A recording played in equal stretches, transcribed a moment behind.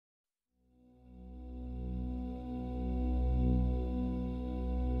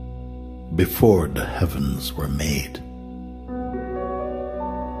before the heavens were made,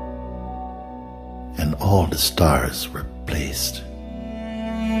 and all the stars were placed.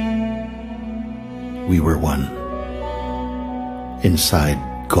 We were one inside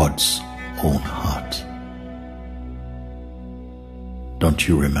God's own heart. Don't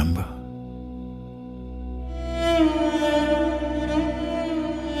you remember?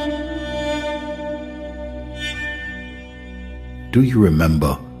 Do you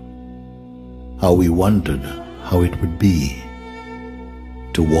remember how we wondered how it would be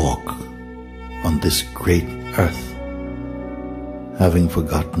to walk on this great earth, having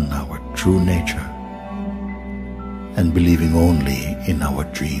forgotten our true nature and believing only in our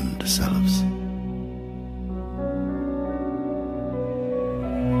dreamed selves?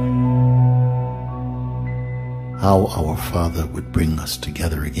 How our Father would bring us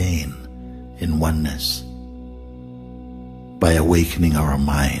together again in oneness by awakening our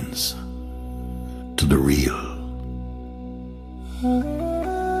minds to the real.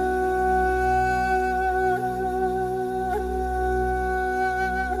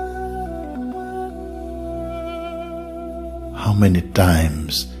 How many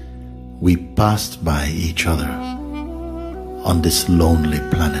times we passed by each other on this lonely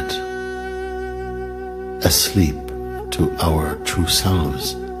planet, asleep to our true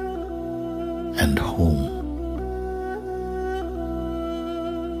selves and home.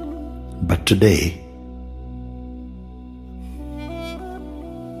 But today,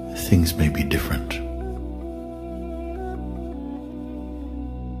 things may be different.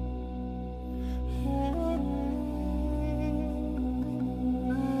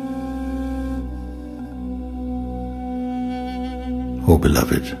 Oh,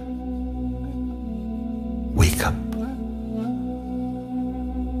 beloved, wake up.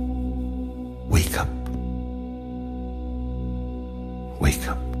 Wake up. Wake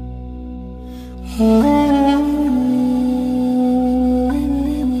up.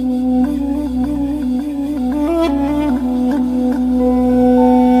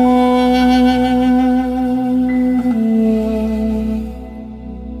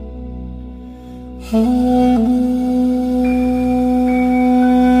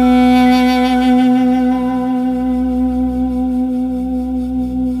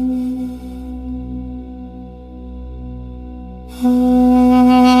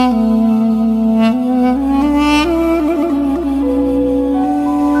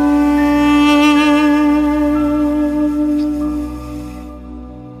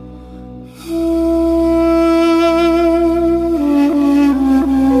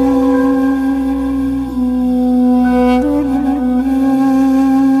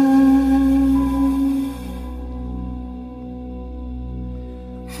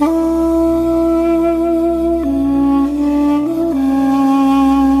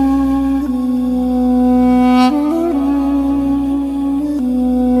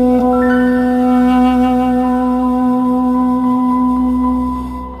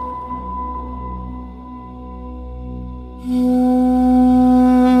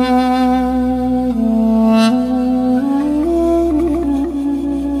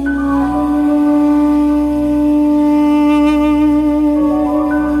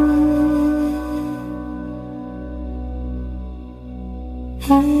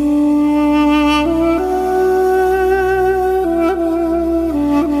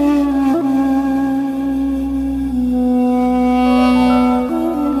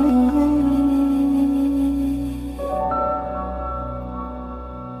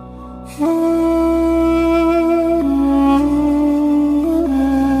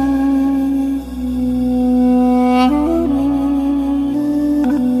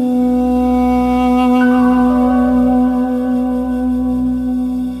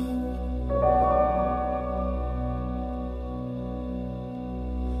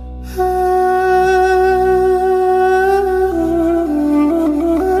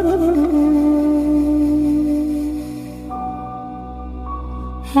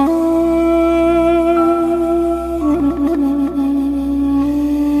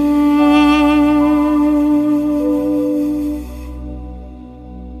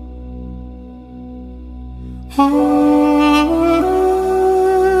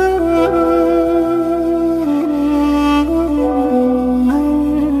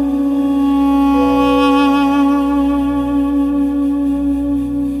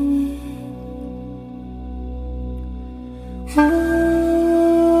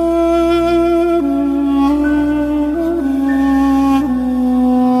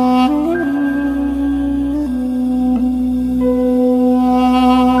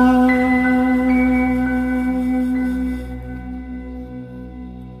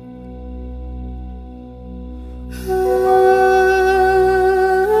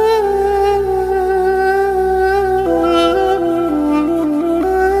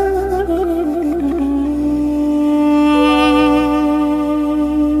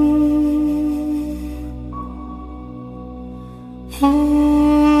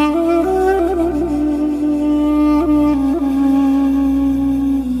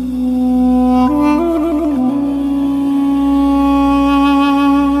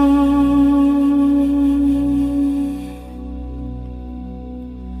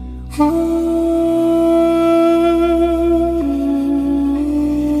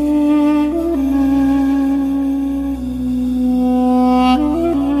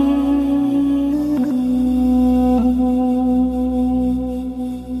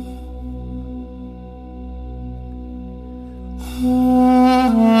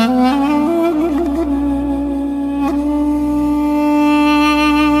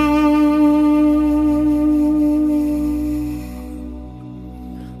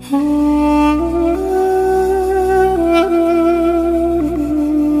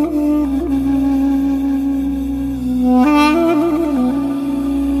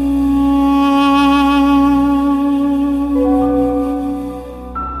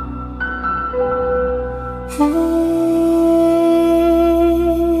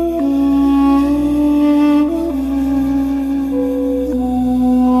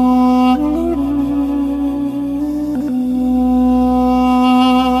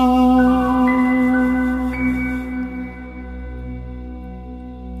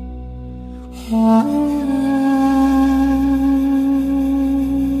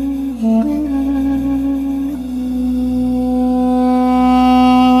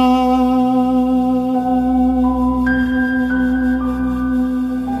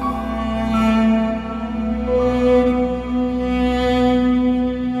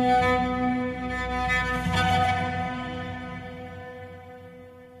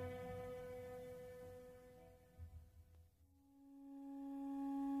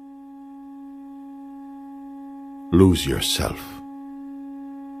 Lose yourself.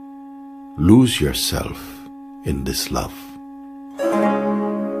 Lose yourself in this love.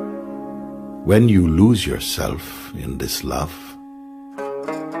 When you lose yourself in this love,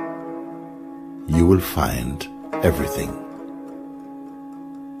 you will find everything.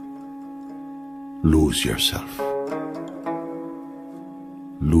 Lose yourself.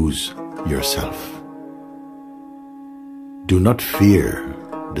 Lose yourself. Do not fear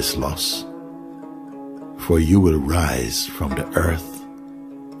this loss, for you will rise from the earth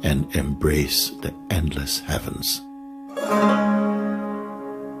and embrace the endless heavens.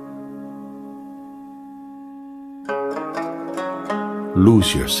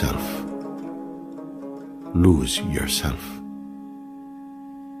 Lose yourself. Lose yourself.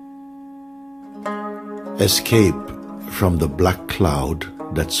 Escape from the black cloud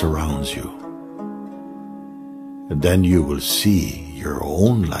that surrounds you. And then you will see your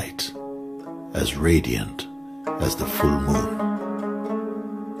own light as radiant as the full moon.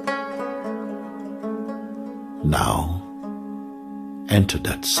 Now, enter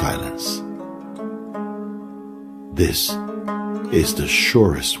that silence. This is the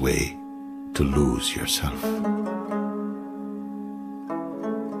surest way to lose yourself.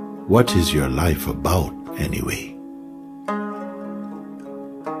 What is your life about anyway?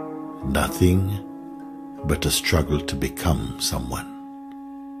 Nothing but a struggle to become someone.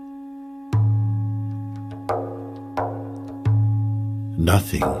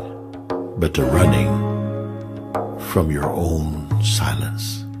 Nothing but a running from your own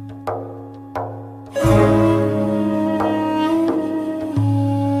silence.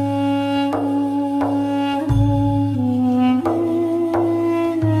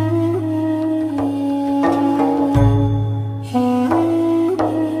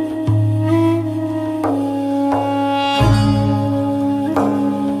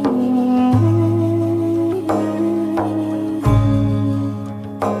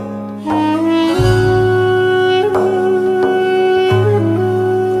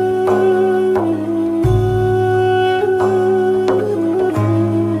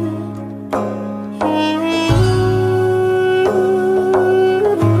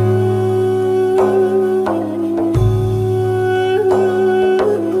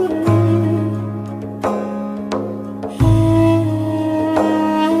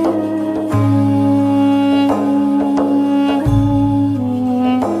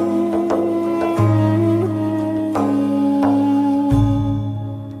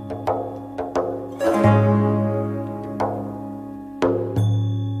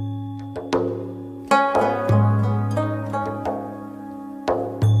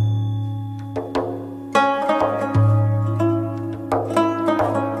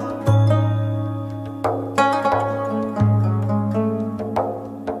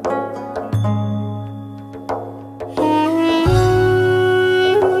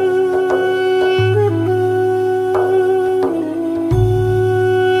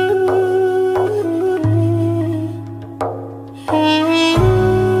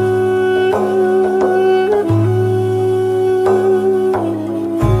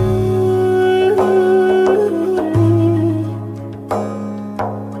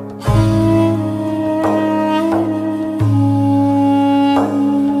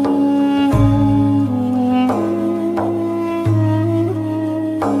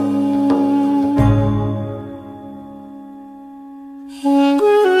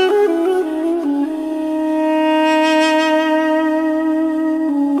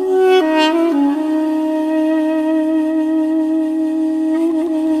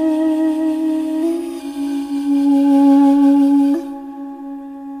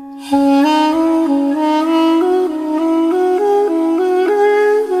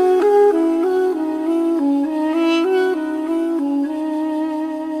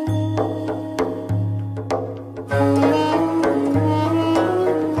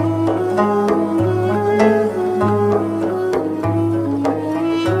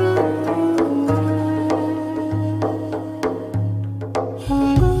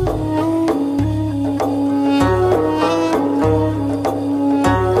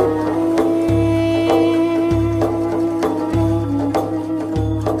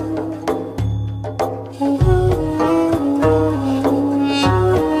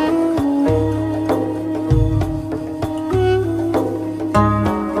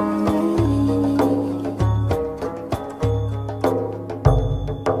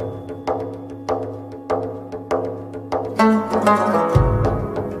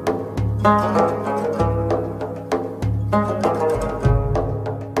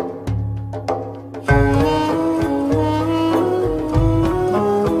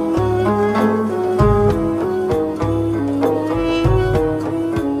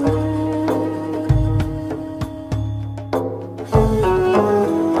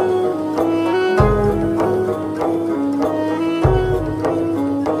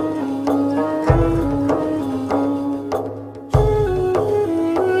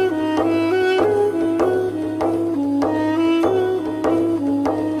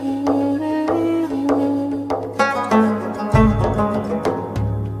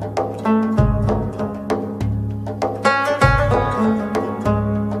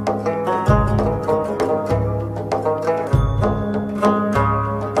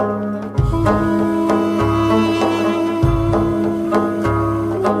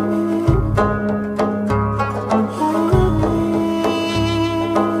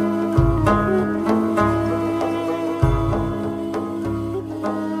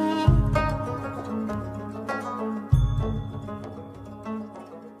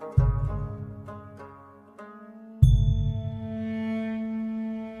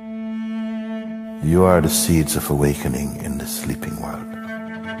 You are the seeds of awakening in the sleeping world.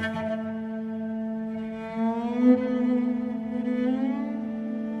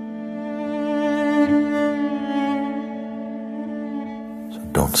 So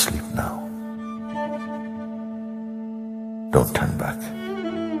don't sleep now. Don't turn back.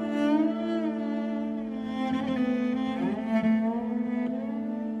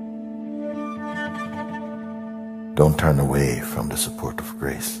 Don't turn away from the support of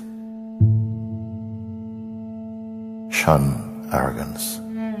grace. Shun arrogance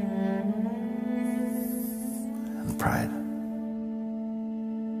and pride.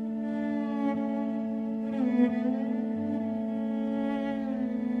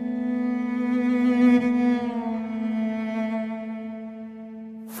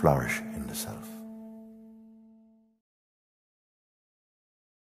 Flourish in the self.